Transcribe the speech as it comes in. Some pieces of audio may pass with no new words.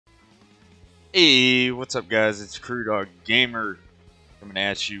Hey, what's up guys? It's Crew Dog Gamer coming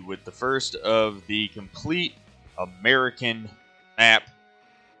at you with the first of the complete American map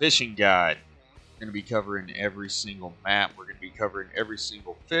fishing guide. We're going to be covering every single map. We're going to be covering every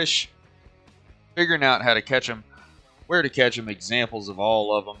single fish, figuring out how to catch them, where to catch them, examples of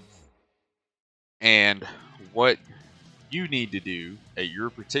all of them, and what you need to do at your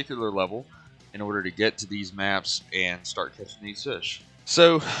particular level in order to get to these maps and start catching these fish.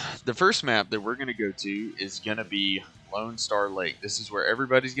 So the first map that we're going to go to is going to be Lone Star Lake. This is where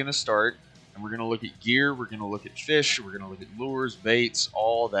everybody's going to start, and we're going to look at gear, we're going to look at fish, we're going to look at lures, baits,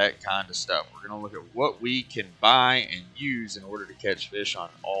 all that kind of stuff. We're going to look at what we can buy and use in order to catch fish on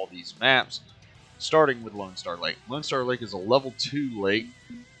all these maps, starting with Lone Star Lake. Lone Star Lake is a level 2 lake.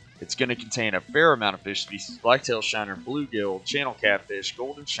 It's going to contain a fair amount of fish species: blacktail shiner, bluegill, channel catfish,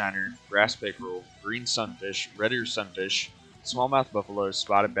 golden shiner, grass pickerel, green sunfish, red ear sunfish, smallmouth buffalo,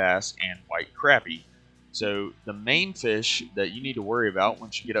 spotted bass, and white crappie. So the main fish that you need to worry about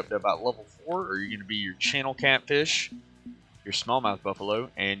once you get up to about level 4 are going to be your channel catfish, your smallmouth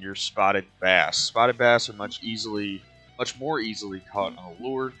buffalo, and your spotted bass. Spotted bass are much more easily caught on a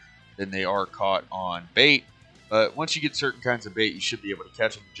lure than they are caught on bait. But once you get certain kinds of bait, you should be able to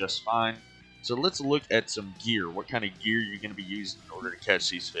catch them just fine. So let's look at some gear. What kind of gear you're going to be using in order to catch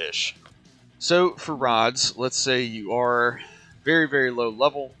these fish. So for rods, let's say you are very, very low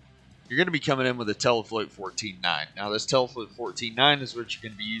level. You're going to be coming in with a Telefloat 14.9. Now this Telefloat 14.9 is what you're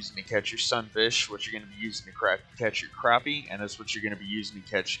going to be using to catch your sunfish, what you're going to be using to catch your crappie, and that's what you're going to be using to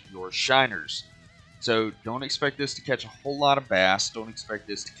catch your shiners. So don't expect this to catch a whole lot of bass. Don't expect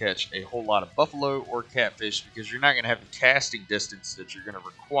this to catch a whole lot of buffalo or catfish, because you're not going to have the casting distance that you're going to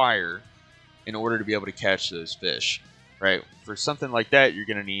require in order to be able to catch those fish. Right? For something like that, you're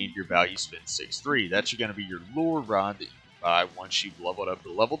going to need your Value Spin 6.3. That's going to be your lure rod that you buy once you've leveled up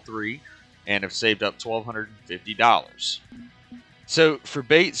to level 3 and have saved up $1,250. So for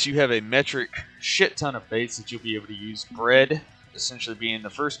baits, you have a metric shit ton of baits that you'll be able to use. Bread essentially being the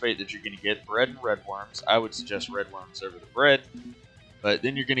first bait that you're going to get. Bread and red worms. I would suggest red worms over the bread. But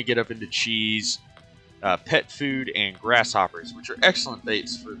then you're going to get up into cheese, pet food, and grasshoppers, which are excellent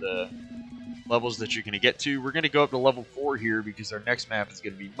baits for the levels that you're going to get to. We're going to go up to level 4 here because our next map is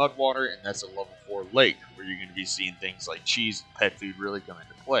going to be Mudwater, and that's a level 4 lake where you're going to be seeing things like cheese and pet food really come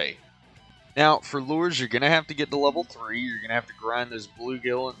into play. Now, for lures, you're going to have to get to level 3. You're going to have to grind those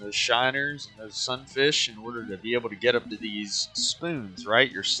bluegill and those shiners and those sunfish in order to be able to get up to these spoons, right?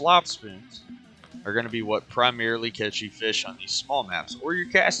 Your slop spoons are going to be what primarily catch you fish on these small maps, or your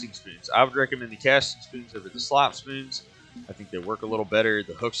casting spoons. I would recommend the casting spoons over the slop spoons. I think they work a little better.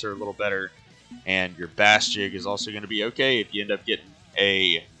 The hooks are a little better. And your bass jig is also going to be okay if you end up getting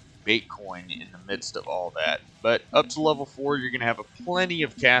a bait coin in the midst of all that. But up to level 4, you're going to have plenty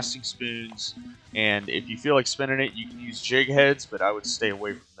of casting spoons, and if you feel like spinning it, you can use jig heads, but I would stay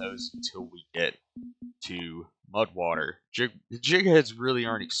away from those until we get to Mudwater. Jig heads really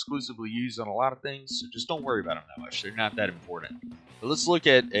aren't exclusively used on a lot of things, so just don't worry about them that much. They're not that important. But let's look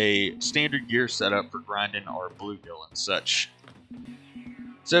at a standard gear setup for grinding our bluegill and such.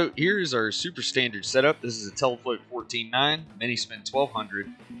 So here is our super standard setup. This is a Telefloat 14.9, Mini Spin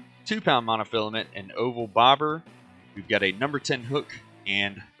 1200, 2-pound monofilament, and oval bobber. We've got a number 10 hook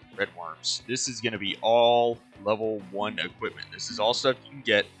and red worms. This is going to be all level 1 equipment. This is all stuff you can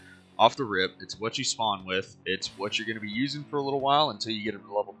get off the rip. It's what you spawn with. It's what you're going to be using for a little while until you get up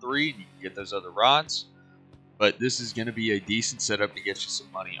to level 3 and you can get those other rods. But this is going to be a decent setup to get you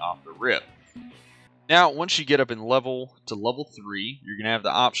some money off the rip. Now, once you get up in level to level 3, you're going to have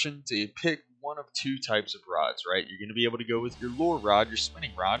the option to pick one of 2 types of rods, right? You're going to be able to go with your lure rod, your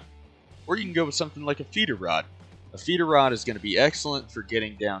spinning rod, or you can go with something like a feeder rod. A feeder rod is going to be excellent for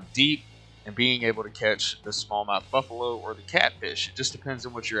getting down deep and being able to catch the smallmouth buffalo or the catfish. It just depends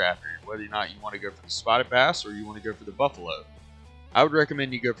on what you're after, whether or not you want to go for the spotted bass or you want to go for the buffalo. I would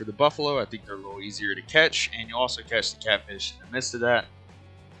recommend you go for the buffalo. I think they're a little easier to catch, and you also catch the catfish in the midst of that.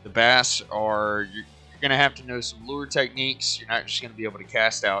 The bass are... You're going to have to know some lure techniques. You're not just going to be able to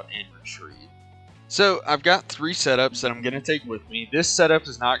cast out and retrieve. So I've got 3 setups that I'm going to take with me. This setup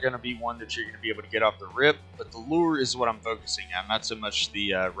is not going to be one that you're going to be able to get off the rip, but the lure is what I'm focusing on, not so much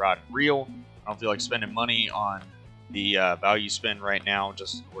the rod and reel. I don't feel like spending money on the value spin right now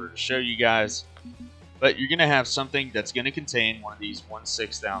just in order to show you guys. But you're going to have something that's going to contain one of these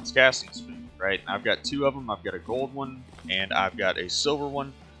 1/6 ounce casting spoons, right? And I've got 2 of them. I've got a gold one and I've got a silver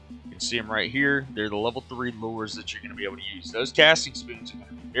one. You can see them right here. They're the level 3 lures that you're going to be able to use. Those casting spoons are going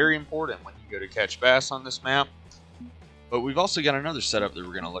to be very important when you go to catch bass on this map. But we've also got another setup that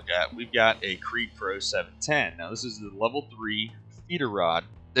we're going to look at. We've got a Creed Pro 710. Now this is the level 3 feeder rod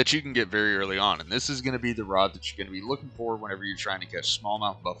that you can get very early on. And this is going to be the rod that you're going to be looking for whenever you're trying to catch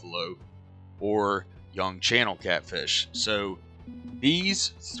smallmouth buffalo or young channel catfish. So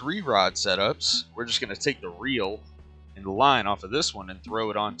these 3 rod setups, we're just going to take the reel and the line off of this one and throw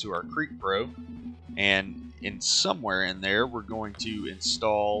it onto our Creek Pro. And in somewhere in there, we're going to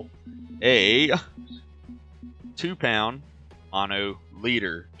install a 2-pound mono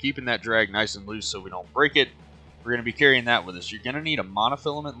leader, keeping that drag nice and loose so we don't break it. We're going to be carrying that with us. You're going to need a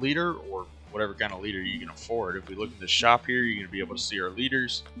monofilament leader or whatever kind of leader you can afford. If we look in the shop here, you're going to be able to see our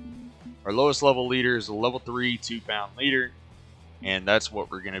leaders. Our lowest level leader is a level 3 2-pound leader, and that's what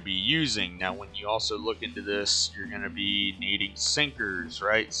we're going to be using. Now, when you also look into this, you're going to be needing sinkers,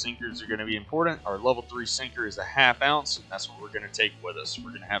 right? Sinkers are going to be important. Our level 3 sinker is a 1/2 ounce, and that's what we're going to take with us. We're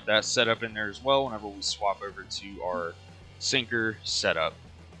going to have that set up in there as well whenever we swap over to our sinker setup.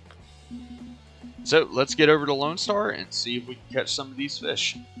 So let's get over to Lone Star and see if we can catch some of these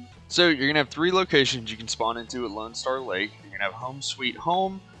fish. So you're going to have 3 locations you can spawn into at Lone Star Lake. You're going to have Home Sweet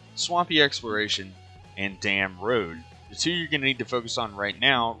Home, Swampy Exploration, and Dam Road. The 2 you're going to need to focus on right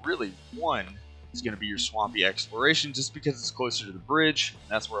now, really one is going to be your Swampy Exploration, just because it's closer to the bridge.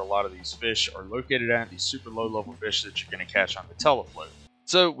 And that's where a lot of these fish are located at, these super low level fish that you're going to catch on the telefloat.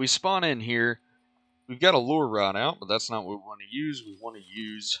 So we spawn in here. We've got a lure rod out, but that's not what we want to use. We want to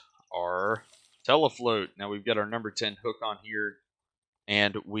use our telefloat. Now we've got our number 10 hook on here,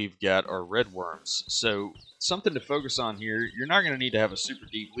 and we've got our red worms. So something to focus on here, you're not going to need to have a super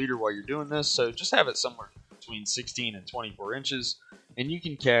deep leader while you're doing this, so just have it somewhere between 16 and 24 inches, and you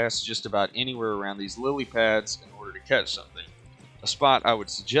can cast just about anywhere around these lily pads in order to catch something. A spot I would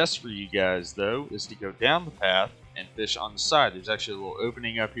suggest for you guys, though, is to go down the path and fish on the side. There's actually a little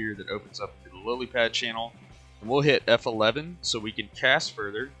opening up here that opens up to the lily pad channel. And we'll hit F11 so we can cast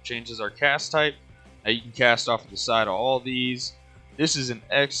further. Changes our cast type. Now you can cast off the side of all these. This is an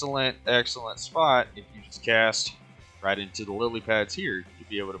excellent, excellent spot if you just cast right into the lily pads here. You'll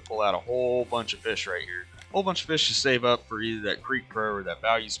be able to pull out a whole bunch of fish right here. A whole bunch of fish to save up for either that Creek Pro or that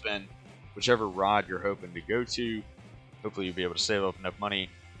value spin, whichever rod you're hoping to go to. Hopefully you'll be able to save up enough money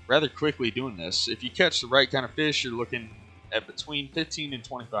rather quickly doing this. If you catch the right kind of fish, you're looking at between $15 and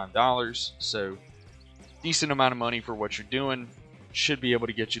 $25. So decent amount of money for what you're doing. Should be able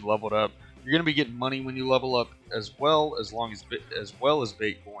to get you leveled up. You're going to be getting money when you level up as well as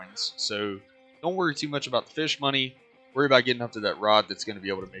bait coins. So don't worry too much about the fish money. Worry about getting up to that rod that's going to be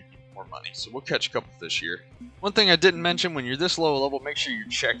able to make you more money. So we'll catch a couple fish here. One thing I didn't mention, when you're this low level, make sure you're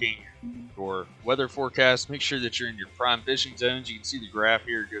checking your weather forecast. Make sure that you're in your prime fishing zones. You can see the graph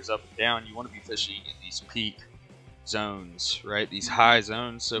here, it goes up and down. You want to be fishing in these peak zones, right? These high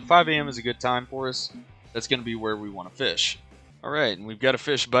zones. So 5 a.m. is a good time for us. That's going to be where we want to fish. Alright, and we've got a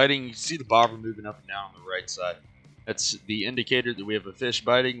fish biting. You can see the bobber moving up and down on the right side. That's the indicator that we have a fish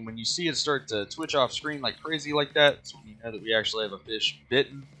biting. When you see it start to twitch off screen like crazy like that, it's when you know that we actually have a fish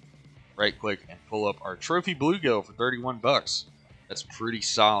bitten. Right click and pull up our trophy bluegill for 31 bucks. That's pretty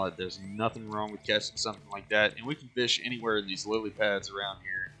solid. There's nothing wrong with catching something like that. And we can fish anywhere in these lily pads around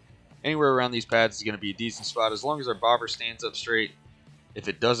here. Anywhere around these pads is going to be a decent spot as long as our bobber stands up straight. If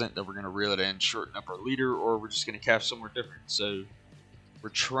it doesn't, then we're going to reel it in, shorten up our leader, or we're just going to cast somewhere different. So we're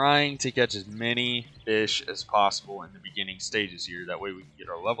trying to catch as many fish as possible in the beginning stages here. That way we can get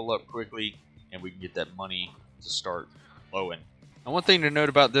our level up quickly and we can get that money to start flowing. Now, one thing to note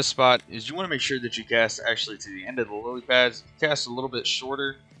about this spot is you want to make sure that you cast actually to the end of the lily pads. If you cast a little bit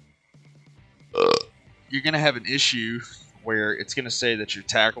shorter, you're going to have an issue where it's going to say that your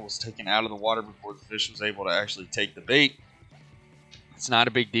tackle was taken out of the water before the fish was able to actually take the bait. It's not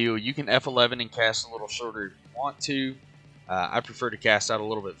a big deal. You can F11 and cast a little shorter if you want to. I prefer to cast out a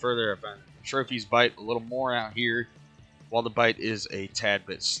little bit further. I find the trophies bite a little more out here, while the bite is a tad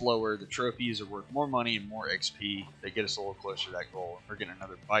bit slower. The trophies are worth more money and more XP. They get us a little closer to that goal. We're getting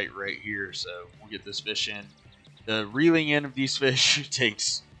another bite right here, so we'll get this fish in. The reeling in of these fish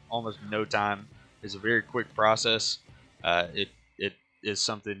takes almost no time. It's a very quick process. It is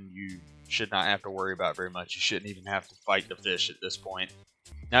something you should not have to worry about very much. You shouldn't even have to fight the fish at this point.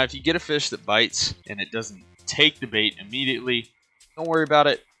 Now, if you get a fish that bites and it doesn't take the bait immediately, don't worry about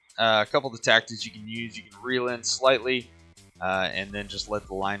it. A couple of the tactics you can use, you can reel in slightly and then just let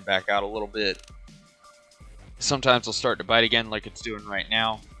the line back out a little bit. Sometimes they'll start to bite again like it's doing right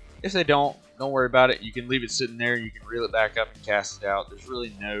now. If they don't worry about it. You can leave it sitting there. You can reel it back up and cast it out. There's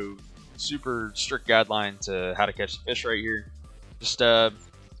really no super strict guideline to how to catch the fish right here. Just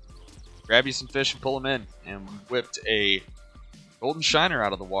grab you some fish and pull them in. And we whipped a golden shiner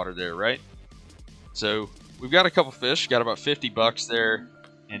out of the water there, right? So we've got a couple fish. Got about 50 bucks there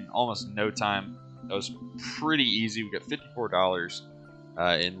in almost no time. That was pretty easy. We got $54.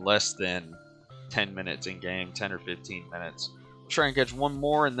 in less than 10 minutes in game, 10 or 15 minutes. We'll try and catch one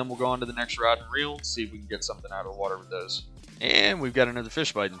more, and then we'll go on to the next rod and reel and see if we can get something out of the water with those. And we've got another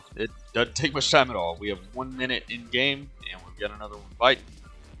fish biting. It doesn't take much time at all. We have 1 minute in game, and we've got another one biting.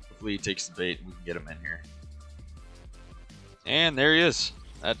 Hopefully he takes the bait and we can get him in here. And there he is.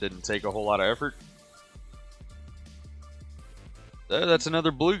 That didn't take a whole lot of effort. So that's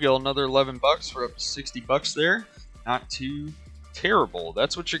another bluegill, another 11 bucks for up to 60 bucks there. Not too terrible.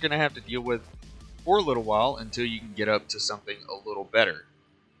 That's what you're going to have to deal with for a little while until you can get up to something a little better.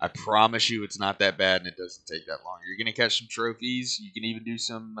 I promise you it's not that bad and it doesn't take that long. You're going to catch some trophies. You can even do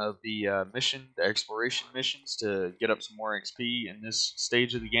some of the the exploration missions to get up some more XP in this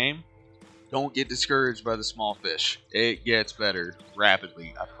stage of the game. Don't get discouraged by the small fish. It gets better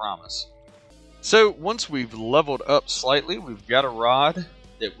rapidly, I promise. So once we've leveled up slightly, we've got a rod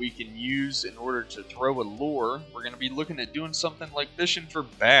that we can use in order to throw a lure. We're going to be looking at doing something like fishing for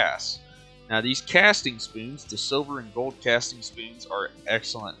bass. Now these casting spoons, the silver and gold casting spoons, are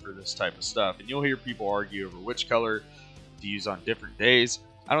excellent for this type of stuff. And you'll hear people argue over which color to use on different days.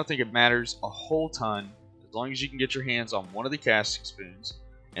 I don't think it matters a whole ton as long as you can get your hands on one of the casting spoons.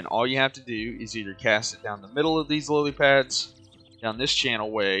 And all you have to do is either cast it down the middle of these lily pads, down this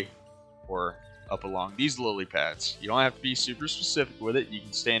channel way, or up along these lily pads. You don't have to be super specific with it. You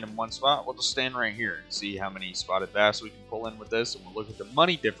can stand in one spot. We'll just stand right here and see how many spotted bass we can pull in with this. And we'll look at the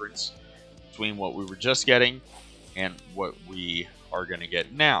money difference between what we were just getting and what we are going to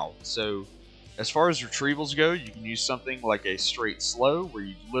get now. So as far as retrievals go, you can use something like a straight slow where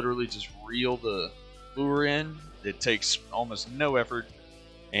you literally just reel the lure in. It takes almost no effort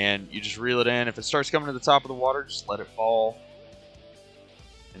and you just reel it in. If it starts coming to the top of the water, just let it fall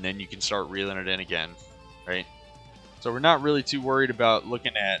and then you can start reeling it in again, right? So we're not really too worried about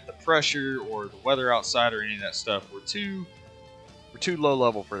looking at the pressure or the weather outside or any of that stuff. We're too low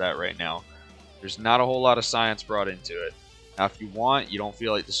level for that right now. There's not a whole lot of science brought into it. Now, if you want, you don't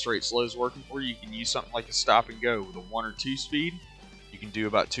feel like the straight slow is working for you, you can use something like a stop and go with a 1 or 2 speed. You can do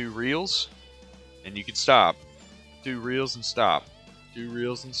about 2 reels, and you can stop. 2 reels and stop. 2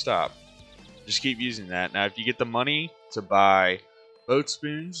 reels and stop. Just keep using that. Now, if you get the money to buy boat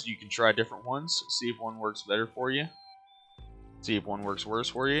spoons, you can try different ones. See if one works better for you. See if one works worse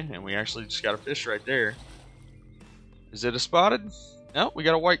for you. And we actually just got a fish right there. Is it a spotted? No, we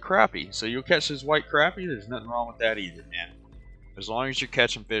got a white crappie. So you'll catch this white crappie. There's nothing wrong with that either, man. As long as you're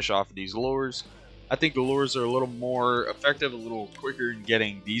catching fish off of these lures. I think the lures are a little more effective, a little quicker in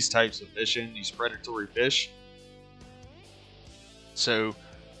getting these types of fish in, these predatory fish. So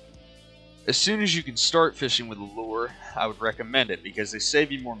as soon as you can start fishing with a lure, I would recommend it because they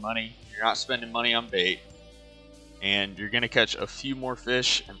save you more money. You're not spending money on bait. And you're going to catch a few more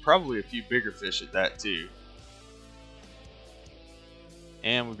fish and probably a few bigger fish at that too.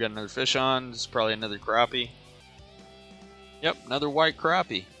 And we've got another fish on. This is probably another crappie. Yep, another white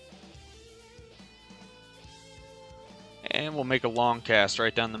crappie. And we'll make a long cast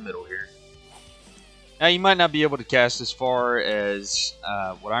right down the middle here. Now you might not be able to cast as far as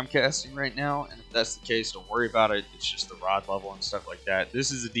what I'm casting right now. And if that's the case, don't worry about it. It's just the rod level and stuff like that. This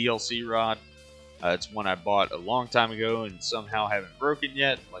is a DLC rod. It's one I bought a long time ago and somehow haven't broken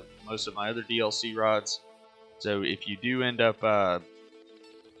yet, like most of my other DLC rods. So if you do end up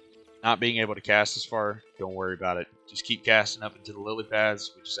not being able to cast as far, don't worry about it. Just keep casting up into the lily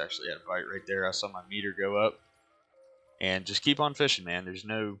pads. We just actually had a bite right there. I saw my meter go up. And just keep on fishing, man. There's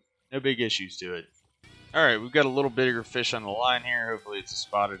no big issues to it. Alright, we've got a little bigger fish on the line here. Hopefully it's a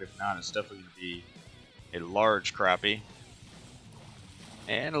spotted. If not, it's definitely going to be a large crappie.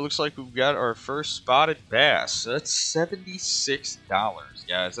 And it looks like we've got our first spotted bass. So that's $76,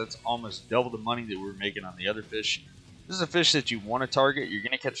 guys. That's almost double the money that we were making on the other fish. This is a fish that you want to target. You're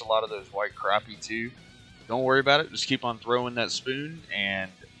going to catch a lot of those white crappie too. Don't worry about it. Just keep on throwing that spoon and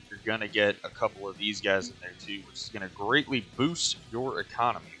you're going to get a couple of these guys in there too, which is going to greatly boost your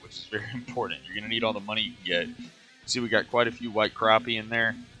economy, which is very important. You're going to need all the money you can get. See, we got quite a few white crappie in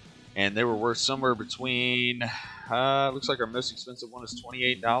there, and they were worth somewhere between, looks like our most expensive one is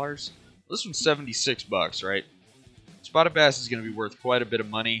 $28. This one's $76, right? Spotted bass is going to be worth quite a bit of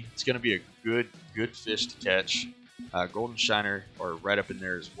money. It's going to be a good fish to catch. Golden shiner are right up in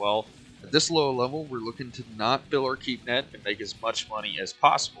there as well. At this low level, we're looking to not fill our keep net and make as much money as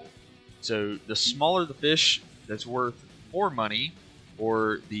possible. So the smaller the fish that's worth more money,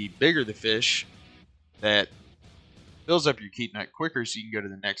 or the bigger the fish that fills up your keep net quicker so you can go to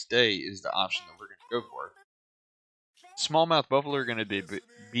the next day, is the option that we're going to go for. Smallmouth buffalo are going to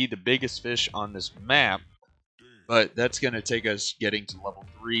be the biggest fish on this map, but that's going to take us getting to level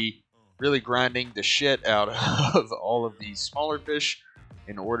 3, really grinding the shit out of all of these smaller fish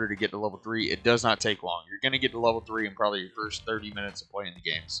in order to get to level 3. It does not take long. You're going to get to level 3 in probably your first 30 minutes of playing the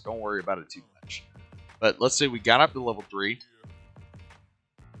game, so don't worry about it too much. But let's say we got up to level 3,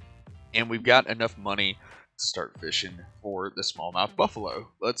 and we've got enough money to start fishing for the smallmouth buffalo.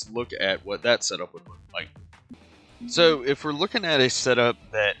 Let's look at what that setup would look like. So if we're looking at a setup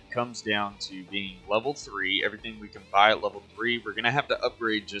that comes down to being level 3, everything we can buy at level 3, we're going to have to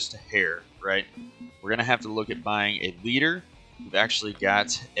upgrade just a hair, right? We're going to have to look at buying a leader. We've actually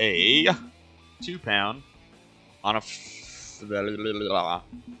got a 2-pound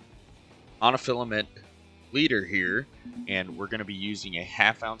monofilament leader here, and we're going to be using a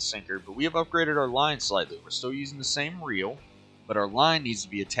 1/2 ounce sinker, but we have upgraded our line slightly. We're still using the same reel, but our line needs to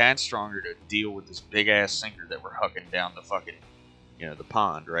be a tad stronger to deal with this big ass sinker that we're hooking down the fucking, the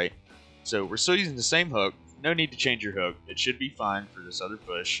pond, right? So we're still using the same hook. No need to change your hook. It should be fine for this other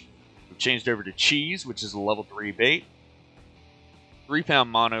fish. We've changed over to cheese, which is a level 3 bait. 3-pound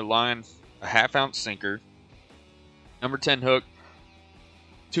mono line, a 1/2 ounce sinker, number 10 hook,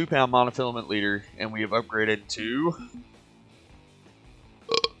 2-pound monofilament leader, and we have upgraded to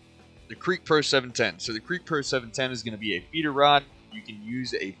the Creek Pro 710. So the Creek Pro 710 is going to be a feeder rod. You can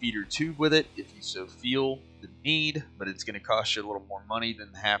use a feeder tube with it if you so feel the need, but it's going to cost you a little more money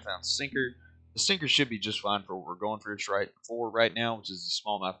than the 1/2 ounce sinker. The sinker should be just fine for what we're going for right now, which is the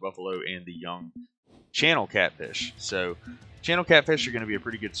smallmouth buffalo and the young channel catfish. So channel catfish are going to be a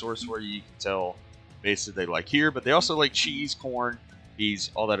pretty good source for you. You can tell basically they like here, but they also like cheese, corn,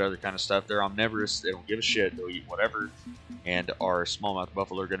 peas, all that other kind of stuff. They're omnivorous. They don't give a shit. They'll eat whatever. And our smallmouth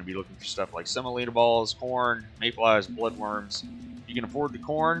buffalo are going to be looking for stuff like semolina balls, corn, mayflies, bloodworms. If you can afford the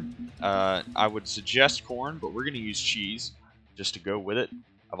corn, I would suggest corn, but we're going to use cheese just to go with it.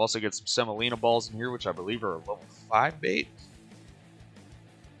 I've also got some semolina balls in here, which I believe are a level 5 bait.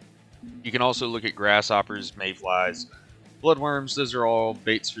 You can also look at grasshoppers, mayflies, bloodworms. Those are all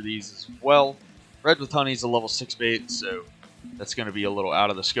baits for these as well. Red with honey is a level 6 bait, so that's going to be a little out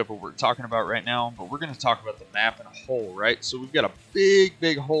of the scope of what we're talking about right now, but we're going to talk about the map in a whole, right? So we've got a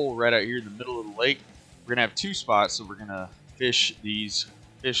big hole right out here in the middle of the lake. We're going to have 2 spots that we're going to fish these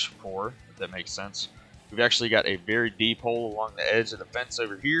fish for, if that makes sense. We've actually got a very deep hole along the edge of the fence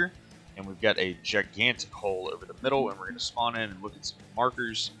over here, and we've got a gigantic hole over the middle, and we're going to spawn in and look at some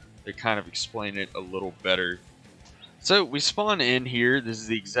markers that kind of explain it a little better. So we spawn in here. This is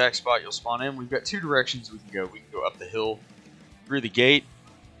the exact spot you'll spawn in. We've got 2 directions we can go. We can go up the hill through the gate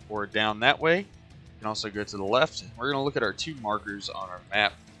or down that way. You can also go to the left. We're going to look at our 2 markers on our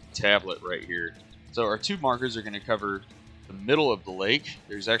map tablet right here. So our 2 markers are going to cover the middle of the lake.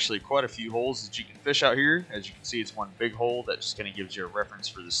 There's actually quite a few holes that you can fish out here. As you can see, it's one big hole that just kind of gives you a reference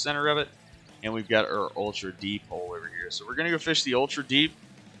for the center of it. And we've got our ultra deep hole over here. So we're going to go fish the ultra deep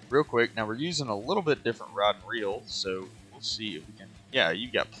real quick. Now we're using a little bit different rod and reel, so we'll see if we can. Yeah,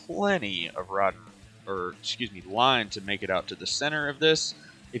 you've got plenty of line to make it out to the center of this.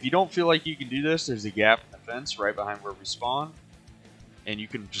 If you don't feel like you can do this, there's a gap in the fence right behind where we spawn, and you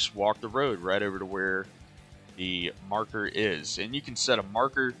can just walk the road right over to where the marker is. And you can set a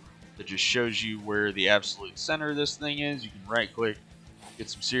marker that just shows you where the absolute center of this thing is. You can right click, get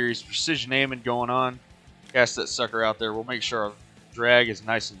some serious precision aiming going on, cast that sucker out there. We'll make sure our drag is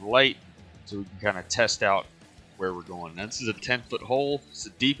nice and light so we can kind of test out where we're going. Now, this is a 10-foot hole. It's the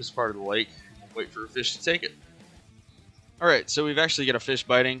deepest part of the lake. We'll wait for a fish to take it. Alright, so we've actually got a fish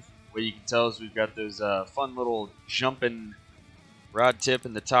biting. What you can tell is we've got those fun little jumping rod tip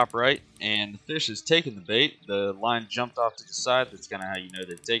in the top right, and the fish is taking the bait. The line jumped off to the side. That's kind of how you know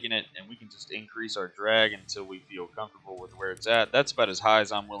they've taken it, and we can just increase our drag until we feel comfortable with where it's at. That's about as high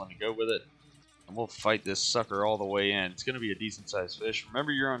as I'm willing to go with it. And we'll fight this sucker all the way in. It's going to be a decent sized fish.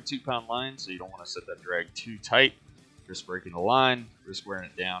 Remember, you're on 2-pound line, so you don't want to set that drag too tight. Risk breaking the line, risk wearing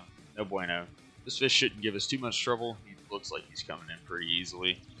it down. No bueno. This fish shouldn't give us too much trouble. He looks like he's coming in pretty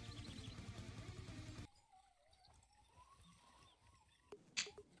easily.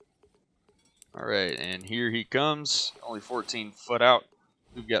 Alright, and here he comes. Only 14 foot out.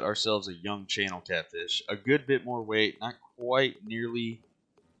 We've got ourselves a young channel catfish. A good bit more weight, not quite nearly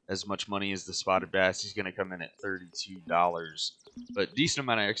as much money as the spotted bass. He's going to come in at $32, but decent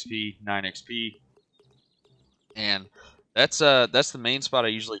amount of XP, 9 XP, and that's the main spot I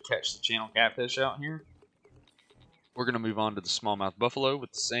usually catch the channel catfish out here. We're going to move on to the smallmouth buffalo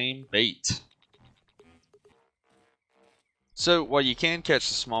with the same bait. So while you can catch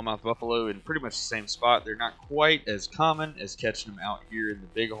the smallmouth buffalo in pretty much the same spot, they're not quite as common as catching them out here in the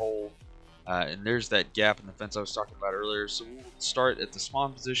big hole. And there's that gap in the fence I was talking about earlier. So we'll start at the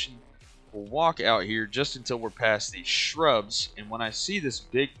spawn position. We'll walk out here just until we're past these shrubs. And when I see this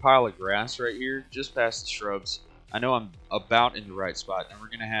big pile of grass right here, just past the shrubs, I know I'm about in the right spot. And we're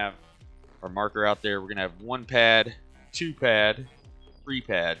going to have our marker out there. We're going to have 1 pad, 2 pad, 3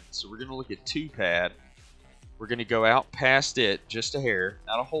 pad. So we're going to look at 2 pad. We're going to go out past it just a hair,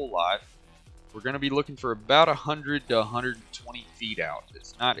 not a whole lot. We're going to be looking for about 100 to 120 feet out.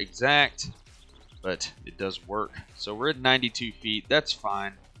 It's not exact, but it does work. So we're at 92 feet. That's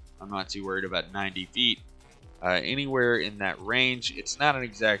fine. I'm not too worried about 90 feet. Anywhere in that range, it's not an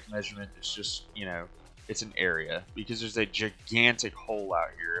exact measurement. It's just, you know, it's an area because there's a gigantic hole out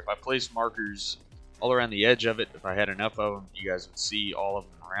here. If I placed markers all around the edge of it, if I had enough of them, you guys would see all of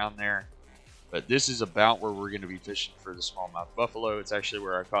them around there. But this is about where we're going to be fishing for the smallmouth buffalo. It's actually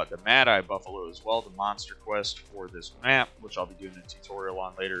where I caught the mad-eye buffalo as well, the monster quest for this map, which I'll be doing a tutorial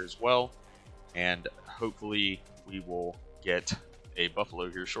on later as well. And hopefully we will get a buffalo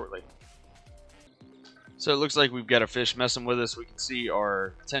here shortly. So it looks like we've got a fish messing with us. We can see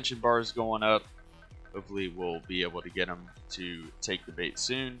our tension bars going up. Hopefully we'll be able to get him to take the bait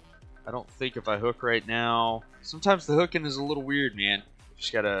soon. I don't think if I hook right now, sometimes the hooking is a little weird, man.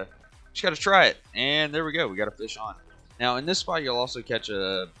 Just gotta try it. And there we go, we got a fish on. Now in this spot you'll also catch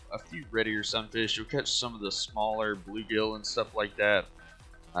a few red ear sunfish. You'll catch some of the smaller bluegill and stuff like that.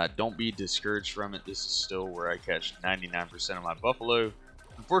 Don't be discouraged from it. This is still where I catch 99% of my buffalo.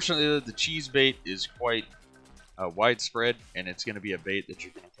 Unfortunately, the cheese bait is quite widespread, and it's going to be a bait that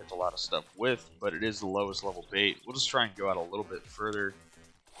you're going to catch a lot of stuff with, but it is the lowest level bait. We'll just try and go out a little bit further.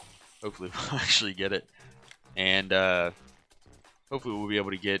 Hopefully we'll actually get it. And hopefully we'll be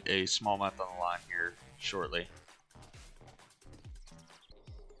able to get a smallmouth on the line here shortly.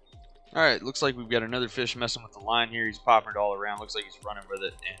 Alright, looks like we've got another fish messing with the line here. He's popping it all around. Looks like he's running with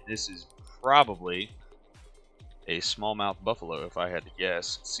it. And this is probably a smallmouth buffalo, if I had to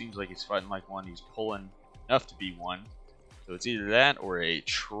guess. It seems like he's fighting like one. He's pulling enough to be one. So it's either that or a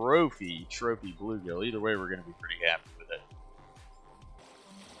trophy bluegill. Either way, we're going to be pretty happy with it.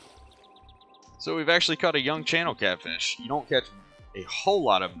 So we've actually caught a young channel catfish. You don't catch a whole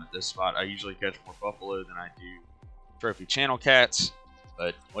lot of them at this spot. I usually catch more buffalo than I do trophy channel cats.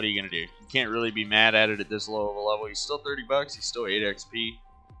 But what are you going to do? You can't really be mad at it at this low of a level. He's still 30 bucks. He's still 8 XP. He's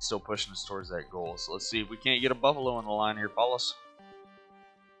still pushing us towards that goal. So let's see if we can't get a buffalo on the line here, Paulus.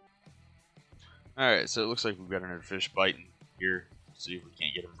 Alright, so it looks like we've got another fish biting here. Let's see if we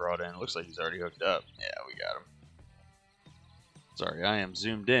can't get him brought in. It looks like he's already hooked up. Yeah, we got him. Sorry, I am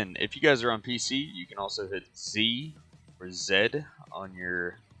zoomed in. If you guys are on PC, you can also hit Z or Z on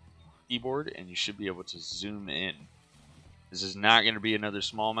your keyboard, and you should be able to zoom in. This is not going to be another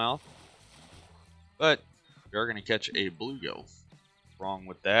smallmouth, but we are going to catch a bluegill. What's wrong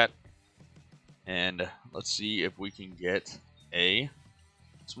with that? And let's see if we can get a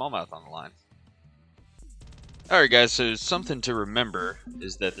smallmouth on the line. Alright guys, so something to remember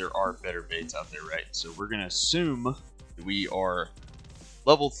is that there are better baits out there, right? So we're going to assume that we are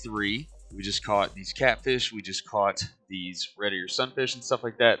level 3. We just caught these catfish, we just caught these red ear sunfish and stuff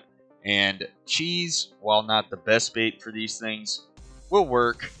like that. And cheese, while not the best bait for these things, will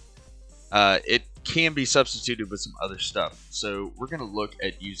work. It can be substituted with some other stuff. So we're going to look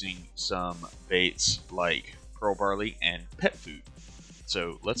at using some baits like pearl barley and pet food.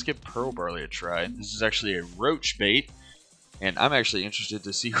 So let's give pearl barley a try. This is actually a roach bait, and I'm actually interested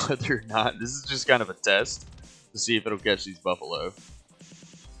to see whether or not, this is just kind of a test to see if it'll catch these buffalo.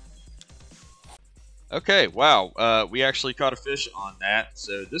 Okay, wow, we actually caught a fish on that,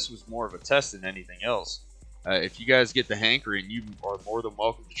 so this was more of a test than anything else. If you guys get the hankering, you are more than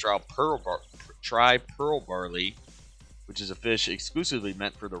welcome to try pearl barley, which is a fish exclusively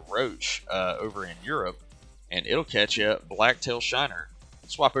meant for the roach over in Europe, and it'll catch a blacktail shiner.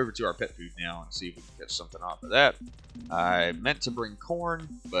 Swap over to our pet food now and see if we can catch something off of that. I meant to bring corn,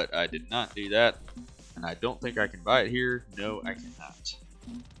 but I did not do that, and I don't think I can buy it here. No, I cannot.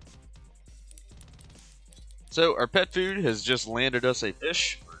 So our pet food has just landed us a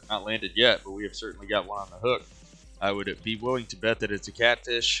fish. Or not landed yet, but we have certainly got one on the hook. I would be willing to bet that it's a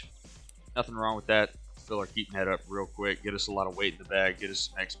catfish. Nothing wrong with that. Fill our keeping head up real quick, get us a lot of weight in the bag, get us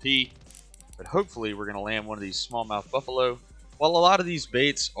some XP. But hopefully we're going to land one of these smallmouth buffalo. While a lot of these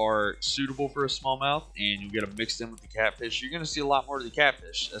baits are suitable for a smallmouth and you get them mixed in with the catfish, you're going to see a lot more of the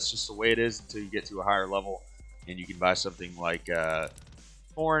catfish. That's just the way it is until you get to a higher level and you can buy something like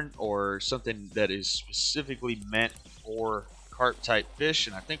corn or something that is specifically meant for carp type fish.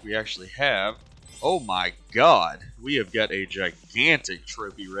 And I think we actually have, oh my god, we have got a gigantic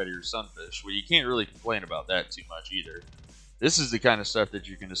trophy red ear sunfish. Well, you can't really complain about that too much either. This is the kind of stuff that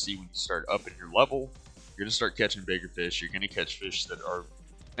you're going to see when you start upping your level. You're going to start catching bigger fish. You're going to catch fish that are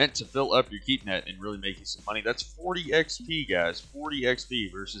meant to fill up your keep net and really make you some money. That's 40 XP, guys. 40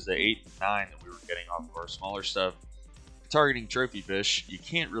 XP versus the 8 and 9 that we were getting off of our smaller stuff. Targeting trophy fish, you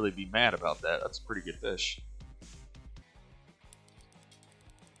can't really be mad about that. That's a pretty good fish.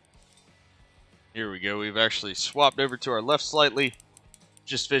 Here we go. We've actually swapped over to our left slightly.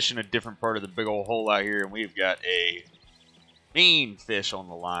 Just fishing a different part of the big old hole out here, and we've got a mean fish on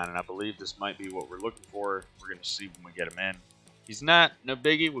the line, and I believe this might be what we're looking for. We're going to see when we get him in. He's not, no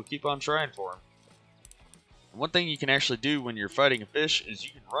biggie. We'll keep on trying for him. And one thing you can actually do when you're fighting a fish is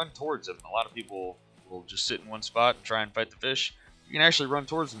you can run towards him. A lot of people will just sit in one spot and try and fight the fish. You can actually run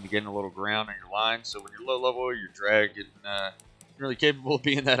towards them to gain a little ground on your line. So when you're low level, your drag isn't really capable of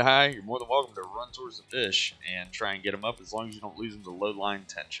being that high, you're more than welcome to run towards the fish and try and get them up as long as you don't lose them to low line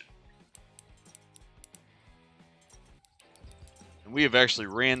tension. And we have actually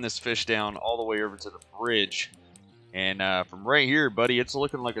ran this fish down all the way over to the bridge. And from right here, buddy, it's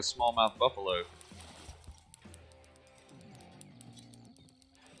looking like a smallmouth buffalo.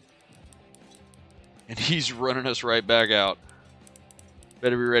 And he's running us right back out.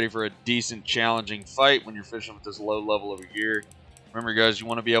 Better be ready for a decent, challenging fight when you're fishing with this low level of a gear. Remember, guys, you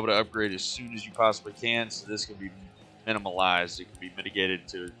want to be able to upgrade as soon as you possibly can, so this can be minimalized. It can be mitigated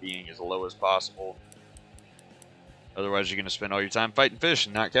to being as low as possible. Otherwise, you're going to spend all your time fighting fish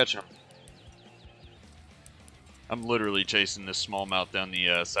and not catching them. I'm literally chasing this smallmouth down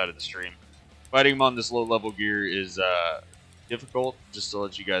the side of the stream. Fighting him on this low-level gear is difficult. Just to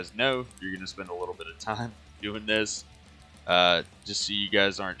let you guys know, you're going to spend a little bit of time doing this. Just so you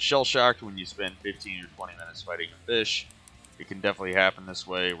guys aren't shell-shocked when you spend 15 or 20 minutes fighting a fish. It can definitely happen this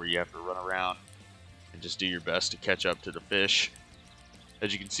way, where you have to run around and just do your best to catch up to the fish.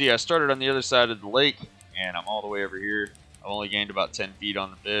 As you can see, I started on the other side of the lake, and I'm all the way over here. I've only gained about 10 feet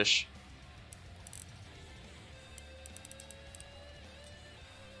on the fish.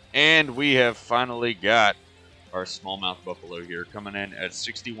 And we have finally got our smallmouth buffalo here, coming in at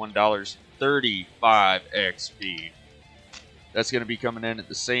 $61.35 XP. That's going to be coming in at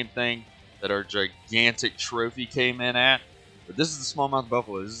the same thing that our gigantic trophy came in at. But this is the smallmouth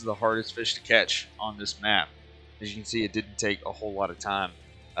buffalo. This is the hardest fish to catch on this map. As you can see, it didn't take a whole lot of time.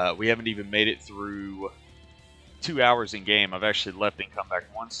 We haven't even made it through 2 hours in game. I've actually left and come back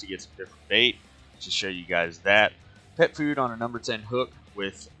once to get some different bait to show you guys that. Pet food on a number 10 hook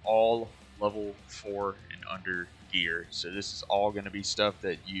with all level 4 and under gear. So this is all going to be stuff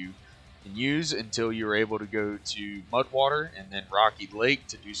that you can use until you're able to go to Mudwater and then Rocky Lake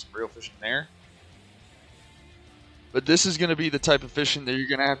to do some real fishing there. But this is going to be the type of fishing that you're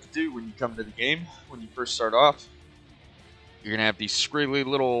going to have to do when you come to the game. When you first start off, you're going to have these squiggly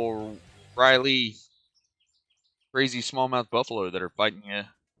little Riley crazy smallmouth buffalo that are fighting you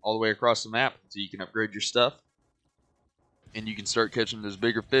all the way across the map so you can upgrade your stuff. And you can start catching those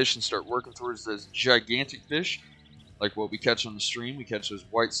bigger fish and start working towards those gigantic fish. Like what we catch on the stream. We catch those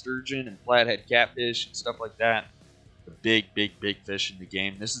white sturgeon and flathead catfish and stuff like that. The big, big, big fish in the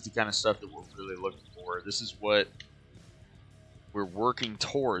game. This is the kind of stuff that we're really looking for. This is what we're working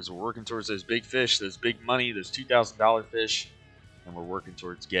towards. We're working towards those big fish, those big money, those $2,000 fish. And we're working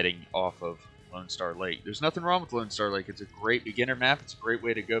towards getting off of Lone Star Lake. There's nothing wrong with Lone Star Lake. It's a great beginner map. It's a great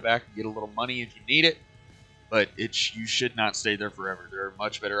way to go back and get a little money if you need it. But you should not stay there forever. There are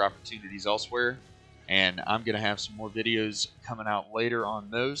much better opportunities elsewhere. And I'm going to have some more videos coming out later on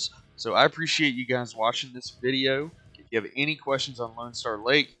those. So I appreciate you guys watching this video. If you have any questions on Lone Star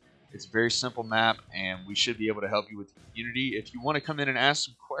Lake, it's a very simple map, and we should be able to help you with the community. If you want to come in and ask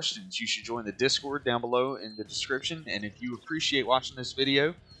some questions, you should join the Discord down below in the description. And if you appreciate watching this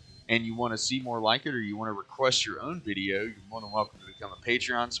video and you want to see more like it, or you want to request your own video, you're more than welcome to become a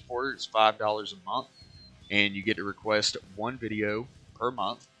Patreon supporter. It's $5 a month, and you get to request one video per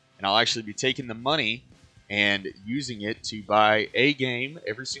month. And I'll actually be taking the money and using it to buy a game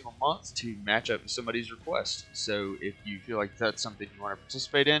every single month to match up to somebody's request. So if you feel like that's something you want to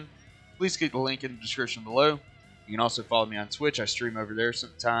participate in, please click the link in the description below. You can also follow me on Twitch. I stream over there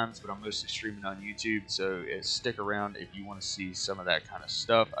sometimes, but I'm mostly streaming on YouTube. So stick around if you want to see some of that kind of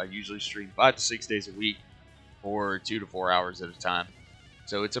stuff. I usually stream 5 to 6 days a week for 2 to 4 hours at a time.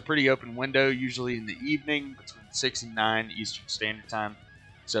 So it's a pretty open window, usually in the evening between 6 and 9 Eastern Standard Time.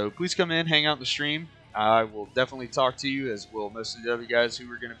 So please come in, hang out in the stream. I will definitely talk to you, as will most of the other guys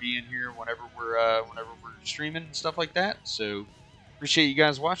who are going to be in here whenever we're streaming and stuff like that. So appreciate you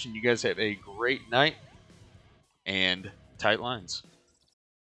guys watching. You guys have a great night and tight lines.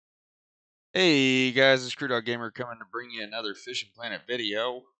 Hey guys, it's Crew Dog Gamer coming to bring you another Fishing Planet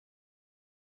video.